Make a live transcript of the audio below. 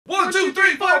1, 2,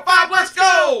 3, 4, 5, let's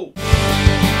go!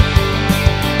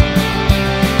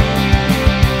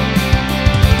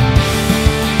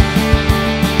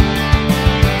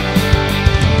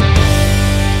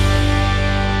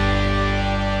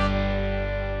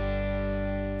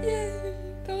 Yay,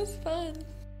 that was fun.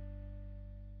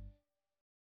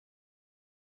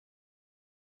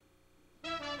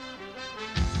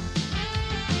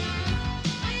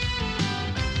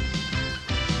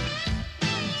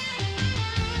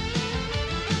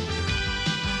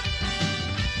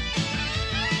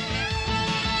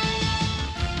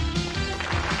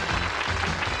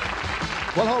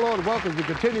 Well, hello and welcome. We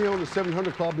continue on the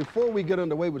 700 Club. Before we get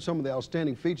underway with some of the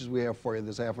outstanding features we have for you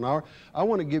this half an hour, I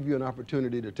want to give you an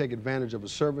opportunity to take advantage of a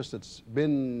service that's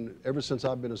been, ever since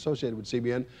I've been associated with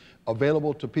CBN,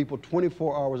 available to people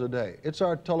 24 hours a day. It's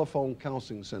our telephone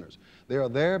counseling centers. They are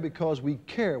there because we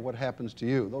care what happens to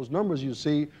you. Those numbers you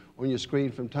see on your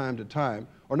screen from time to time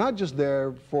are not just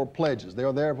there for pledges. They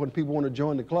are there when people want to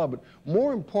join the club, but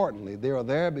more importantly, they are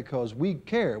there because we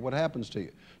care what happens to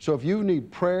you. So if you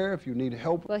need prayer, if you need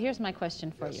help... Well, here's my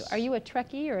question for you. Are you a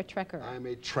Trekkie or a Trekker? I'm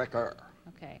a Trekker.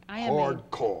 Okay. I am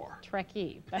hardcore. a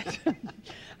Trekkie. But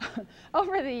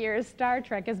over the years, Star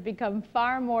Trek has become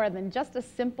far more than just a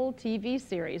simple TV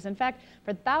series. In fact,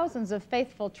 for thousands of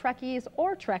faithful Trekkies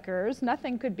or Trekkers,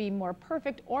 nothing could be more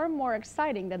perfect or more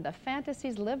exciting than the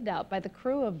fantasies lived out by the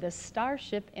crew of this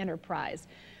Starship Enterprise.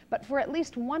 But for at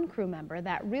least one crew member,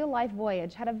 that real-life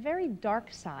voyage had a very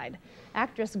dark side.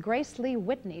 Actress Grace Lee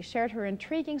Whitney shared her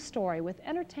intriguing story with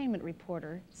entertainment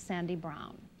reporter Sandy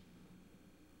Brown.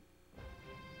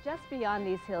 Just beyond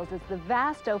these hills is the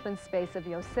vast open space of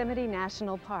Yosemite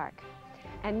National Park.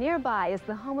 And nearby is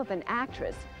the home of an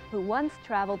actress who once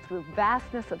traveled through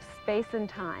vastness of space and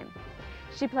time.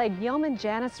 She played Yeoman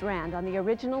Janice Rand on the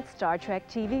original Star Trek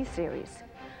TV series.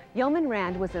 Yeoman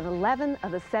Rand was in 11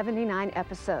 of the 79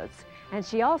 episodes, and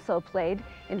she also played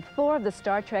in 4 of the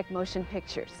Star Trek motion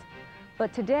pictures.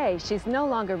 But today, she's no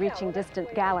longer reaching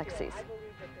distant galaxies.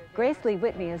 Grace Lee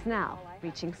Whitney is now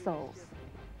reaching souls.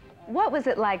 What was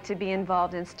it like to be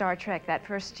involved in Star Trek that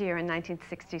first year in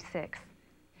 1966?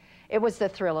 It was the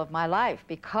thrill of my life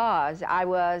because I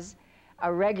was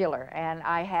a regular and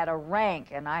I had a rank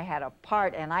and I had a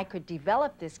part and I could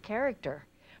develop this character.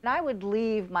 And I would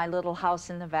leave my little house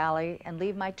in the valley and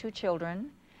leave my 2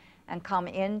 children and come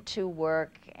into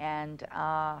work and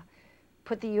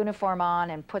put the uniform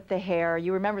on and put the hair.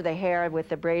 You remember the hair with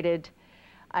the braided,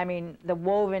 I mean, the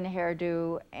woven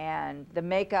hairdo and the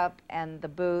makeup and the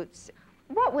boots.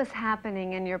 What was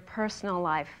happening in your personal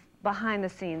life behind the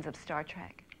scenes of Star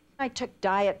Trek? I took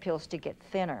diet pills to get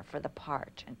thinner for the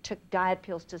part and took diet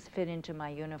pills to fit into my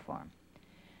uniform.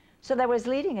 So that was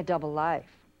leading a double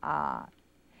life.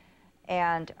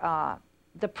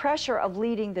 The pressure of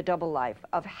leading the double life,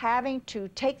 of having to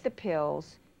take the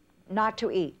pills, not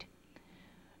to eat,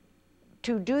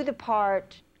 to do the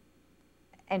part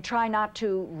and try not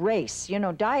to race. You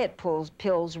know, diet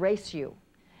pills race you.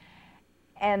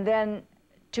 And then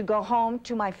to go home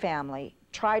to my family,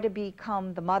 try to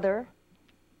become the mother,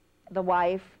 the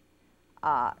wife.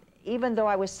 Even though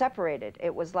I was separated,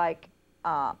 it was like,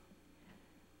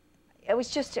 it was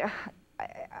just,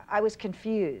 I was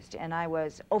confused and I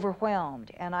was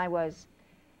overwhelmed and I was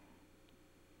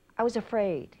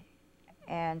afraid.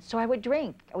 And so I would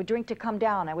drink. I would drink to come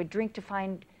down. I would drink to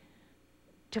find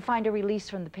a release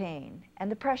from the pain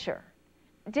and the pressure.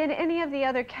 Did any of the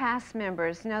other cast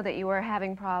members know that you were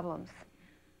having problems?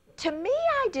 To me,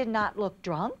 I did not look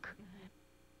drunk.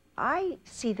 I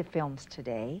see the films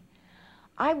today.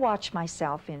 I watch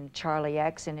myself in Charlie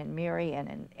X and in Miri and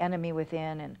in Enemy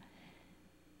Within,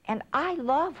 and I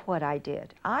love what I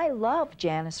did. I love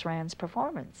Janice Rand's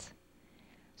performance.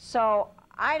 So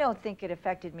I don't think it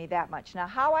affected me that much. Now,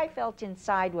 how I felt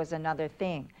inside was another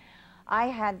thing. I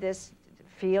had this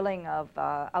feeling of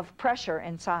pressure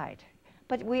inside,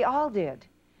 but we all did.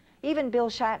 Even Bill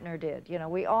Shatner did. You know,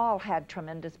 we all had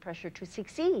tremendous pressure to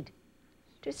succeed,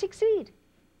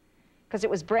 because it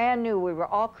was brand new. We were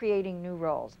all creating new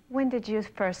roles. When did you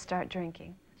first start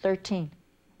drinking? 13.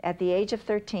 At the age of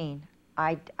 13,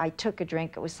 I took a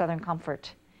drink. It was Southern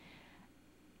Comfort.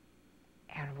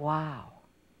 And wow,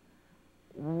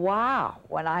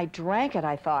 when I drank it,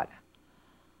 I thought,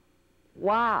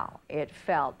 wow, it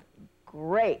felt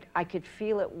great. I could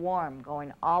feel it warm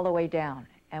going all the way down.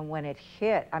 And when it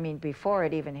hit, I mean, before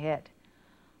it even hit,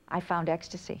 I found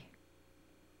ecstasy.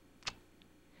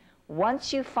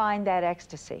 Once you find that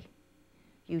ecstasy,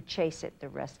 you chase it the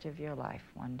rest of your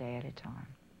life, one day at a time.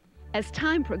 As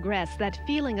time progressed, that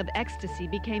feeling of ecstasy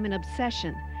became an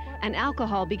obsession, and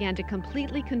alcohol began to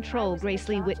completely control Grace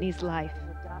Lee Whitney's life.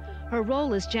 Her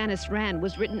role as Janice Rand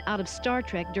was written out of Star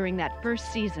Trek during that first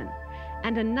season,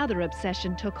 and another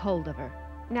obsession took hold of her.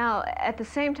 Now, at the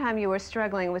same time you were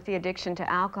struggling with the addiction to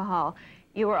alcohol,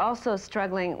 you were also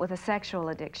struggling with a sexual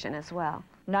addiction as well.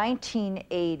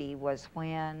 1980 was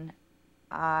when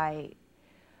I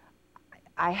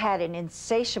had an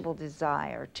insatiable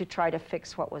desire to try to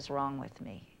fix what was wrong with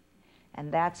me. And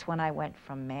that's when I went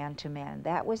from man to man.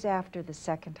 That was after the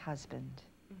second husband.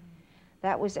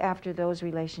 That was after those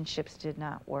relationships did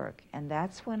not work. And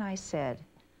that's when I said,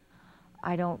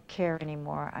 I don't care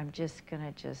anymore. I'm just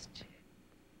gonna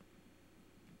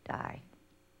die.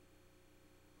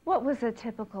 What was a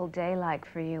typical day like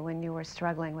for you when you were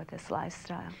struggling with this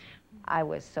lifestyle? I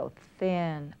was so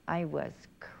thin. I was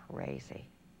crazy.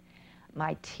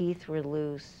 My teeth were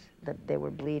loose. They were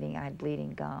bleeding. I had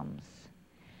bleeding gums.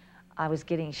 I was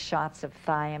getting shots of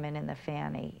thiamine in the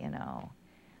fanny, you know.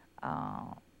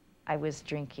 I was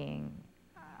drinking.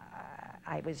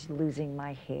 I was losing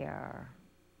my hair.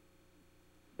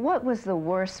 What was the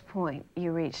worst point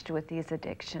you reached with these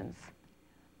addictions?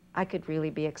 I could really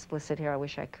be explicit here. I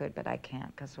wish I could, but I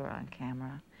can't because we're on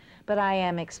camera. But I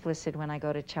am explicit when I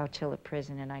go to Chowchilla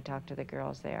prison and I talk to the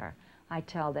girls there. I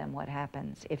tell them what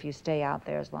happens if you stay out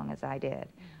there as long as I did.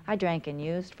 I drank and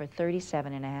used for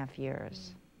 37.5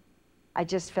 years. I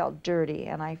just felt dirty,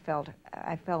 and I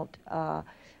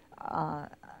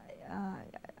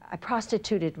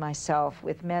prostituted myself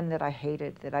with men that I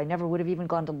hated, that I never would have even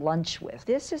gone to lunch with.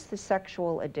 This is the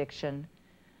sexual addiction.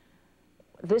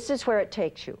 This is where it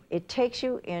takes you. It takes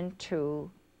you into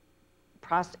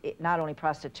not only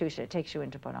prostitution, it takes you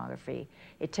into pornography.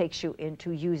 It takes you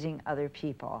into using other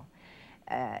people.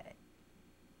 And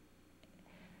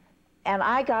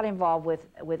I got involved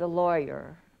with a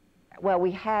lawyer. Well,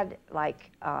 we had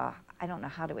like, I don't know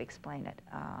how to explain it.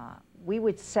 We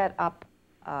would set up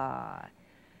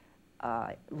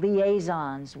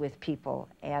liaisons with people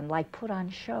and like put on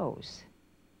shows.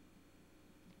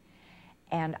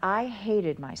 And I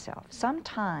hated myself.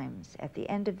 Sometimes at the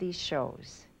end of these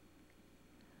shows,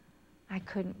 I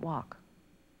couldn't walk.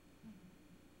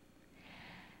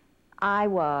 I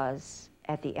was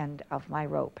at the end of my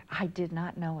rope. I did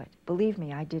not know it. Believe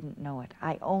me, I didn't know it.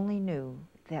 I only knew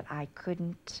that I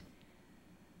couldn't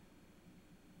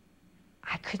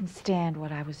stand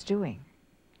what I was doing.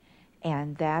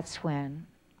 And that's when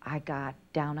I got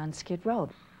down on Skid Row.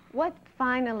 What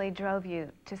finally drove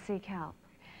you to seek help?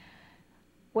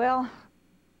 Well,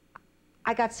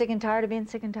 I got sick and tired of being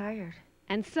sick and tired.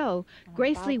 And so,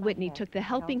 Grace Lee Whitney took the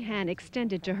helping hand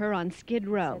extended to her on Skid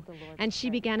Row, and she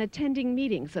began attending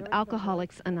meetings of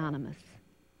Alcoholics Anonymous.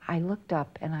 I looked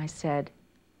up and I said,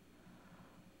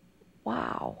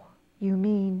 wow, you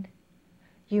mean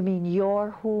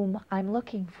you're whom I'm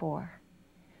looking for.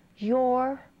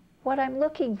 You're what I'm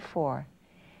looking for.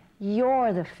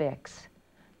 You're the fix.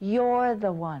 You're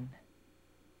the one.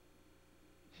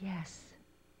 Yes.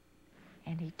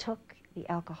 And he took the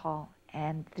alcohol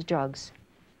and the drugs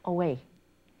away.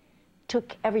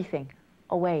 Took everything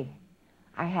away.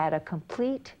 I had a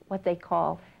complete, what they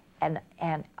call,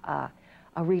 a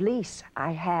release.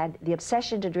 I had, the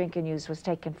obsession to drink and use was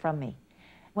taken from me.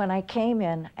 When I came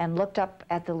in and looked up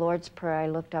at the Lord's Prayer, I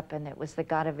looked up and it was the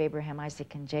God of Abraham,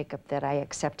 Isaac, and Jacob that I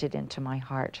accepted into my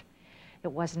heart.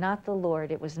 It was not the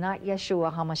Lord, it was not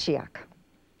Yeshua HaMashiach.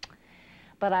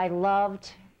 But I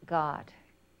loved God,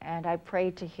 and I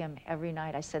prayed to him every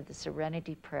night. I said the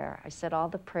Serenity Prayer. I said all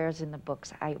the prayers in the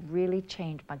books. I really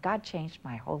changed, God changed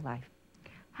my whole life.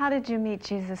 How did you meet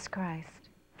Jesus Christ?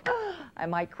 I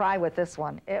might cry with this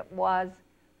one. It was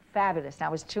fabulous. Now, I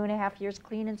was 2.5 years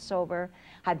clean and sober.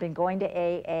 I'd been going to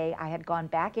AA. I had gone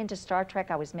back into Star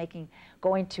Trek. I was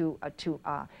going to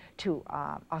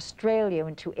Australia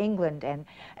and to England and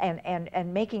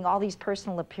making all these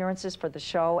personal appearances for the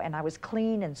show. And I was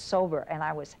clean and sober, and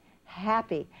I was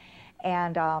happy.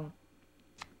 And I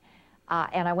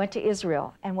went to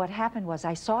Israel. And what happened was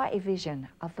I saw a vision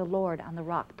of the Lord on the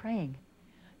rock praying.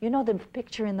 You know the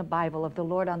picture in the Bible of the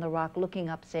Lord on the rock looking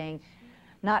up saying,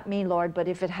 not me, Lord, but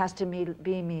if it has to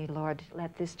be me, Lord,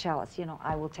 let this chalice, you know,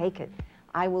 I will take it.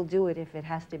 I will do it if it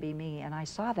has to be me. And I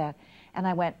saw that, and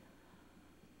I went,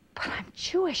 but I'm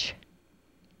Jewish.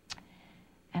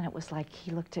 And it was like he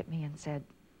looked at me and said,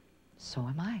 so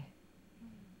am I.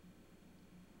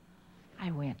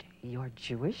 I went, you're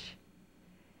Jewish?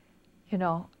 You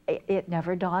know, it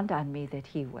never dawned on me that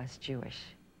he was Jewish.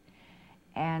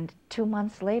 And 2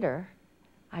 months later,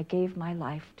 I gave my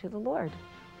life to the Lord.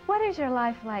 What is your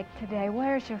life like today?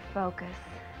 Where's your focus?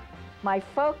 My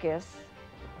focus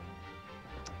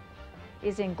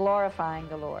is in glorifying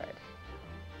the Lord.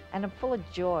 And I'm full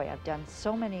of joy. I've done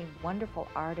so many wonderful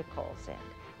articles and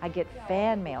I get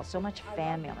fan mail, so much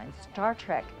fan mail, and Star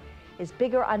Trek is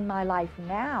bigger on my life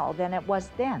now than it was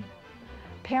then.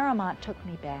 Paramount took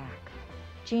me back.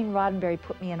 Gene Roddenberry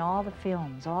put me in all the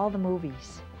films, all the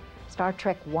movies. Star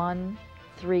Trek 1,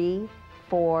 3,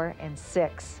 4, and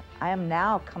 6. I am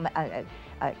now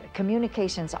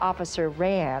Communications Officer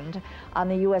Rand on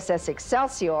the USS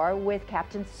Excelsior with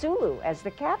Captain Sulu as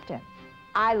the captain.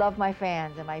 I love my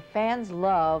fans, and my fans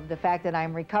love the fact that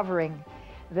I'm recovering,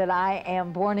 that I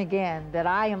am born again, that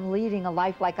I am leading a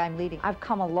life like I'm leading. I've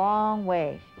come a long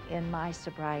way in my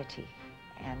sobriety,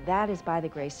 and that is by the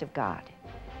grace of God.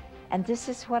 And this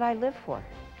is what I live for.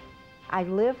 I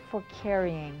live for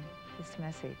carrying this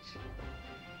message.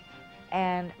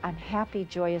 And I'm happy,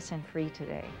 joyous, and free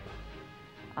today.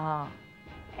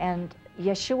 And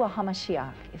Yeshua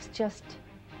HaMashiach is just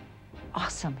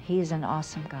awesome. He is an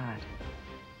awesome God.